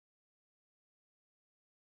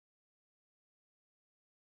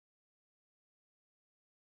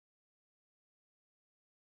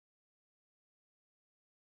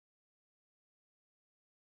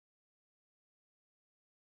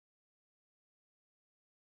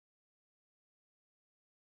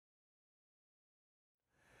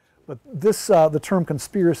But this, the term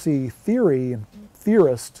conspiracy theory and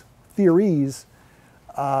theories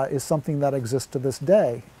is something that exists to this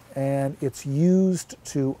day. And it's used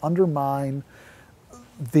to undermine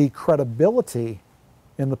the credibility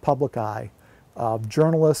in the public eye of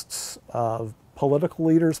journalists, of political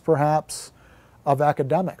leaders perhaps, of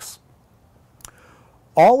academics.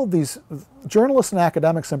 All of these journalists and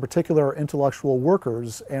academics in particular are intellectual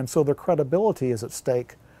workers, and so their credibility is at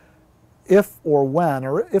stake if or when,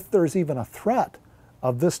 or if there's even a threat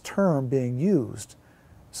of this term being used.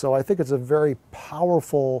 So I think it's a very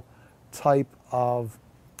powerful type of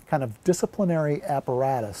kind of disciplinary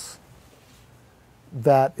apparatus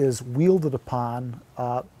that is wielded upon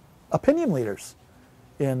opinion leaders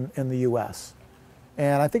in the U.S.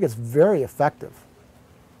 And I think it's very effective.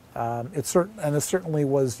 It certainly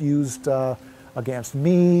was used against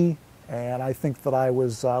me, and I think that I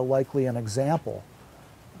was likely an example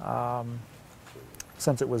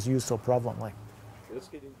since it was used so prevalently.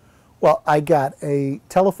 Well, I got a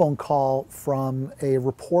telephone call from a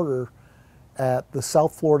reporter at the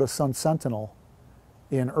South Florida Sun-Sentinel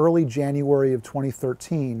in early January of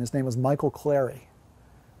 2013. His name was Michael Clary.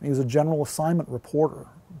 He was a general assignment reporter,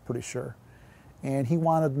 I'm pretty sure. And he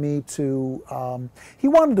wanted me to, he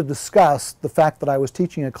wanted to discuss the fact that I was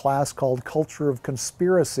teaching a class called Culture of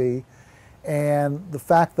Conspiracy, and the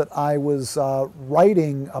fact that I was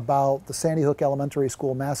writing about the Sandy Hook Elementary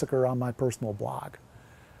School massacre on my personal blog,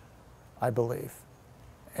 I believe.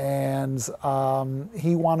 And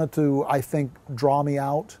he wanted to, I think, draw me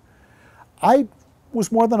out. I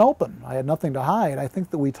was more than open. I had nothing to hide. I think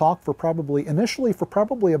that we talked for initially for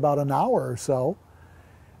probably about an hour or so.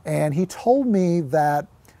 And he told me that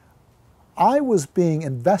I was being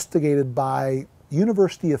investigated by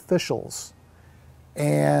university officials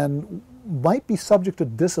and might be subject to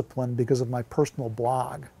discipline because of my personal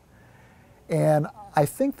blog. And I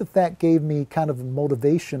think that that gave me kind of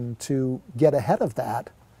motivation to get ahead of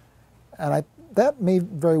that. And that may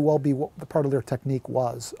very well be what the part of their technique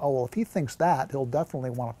was. Oh, well, if he thinks that, he'll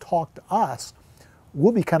definitely want to talk to us.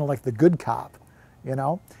 We'll be kind of like the good cop, you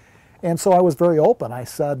know? And so I was very open. I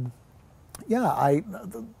said, yeah,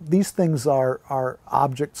 these things are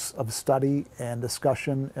objects of study and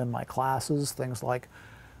discussion in my classes, things like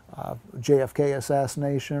JFK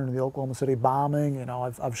assassination and the Oklahoma City bombing. You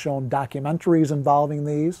know, I've shown documentaries involving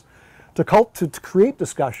these to create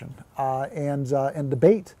discussion and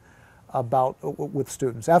debate about with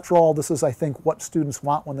students. After all, this is, I think, what students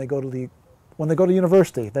want when they go to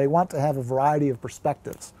university. They want to have a variety of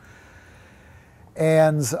perspectives.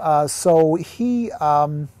 And so he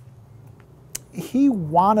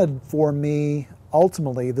wanted for me,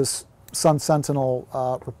 ultimately, this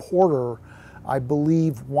Sun-Sentinel reporter, I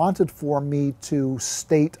believe, wanted for me to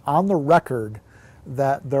state on the record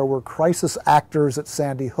that there were crisis actors at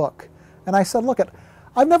Sandy Hook. And I said, look,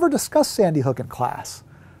 I've never discussed Sandy Hook in class.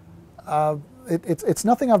 It's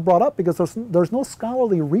nothing I've brought up because there's no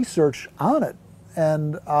scholarly research on it.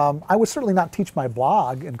 And I would certainly not teach my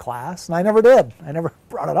blog in class, and I never did. I never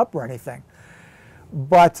brought it up or anything.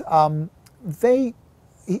 But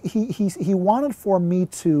he wanted for me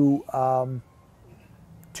to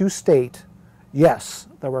state, yes,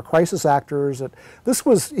 there were crisis actors.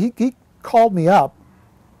 He called me up,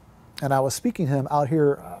 and I was speaking to him out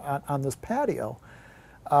here on this patio,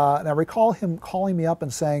 and I recall him calling me up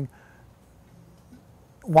and saying,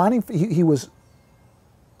 he was,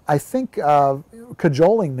 I think,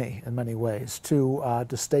 cajoling me in many ways to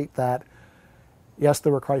state that, yes,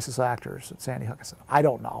 there were crisis actors at Sandy Hook. I said, I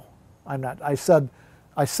don't know. I'm not. I said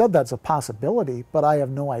that's a possibility, but I have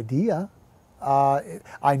no idea.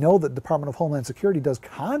 I know that Department of Homeland Security does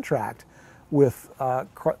contract with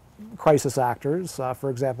crisis actors,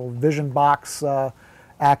 for example, Vision Box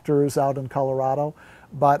actors out in Colorado,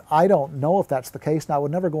 but I don't know if that's the case, and I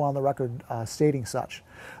would never go on the record stating such.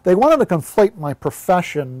 They wanted to conflate my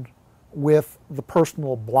profession with the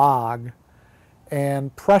personal blog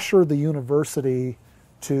and pressure the university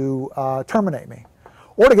to terminate me,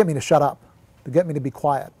 or to get me to shut up, to get me to be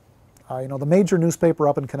quiet. You know, the major newspaper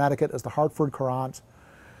up in Connecticut is the Hartford Courant.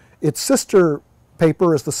 Its sister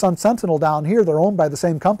paper is the Sun-Sentinel down here. They're owned by the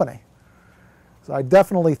same company. So I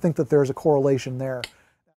definitely think that there's a correlation there.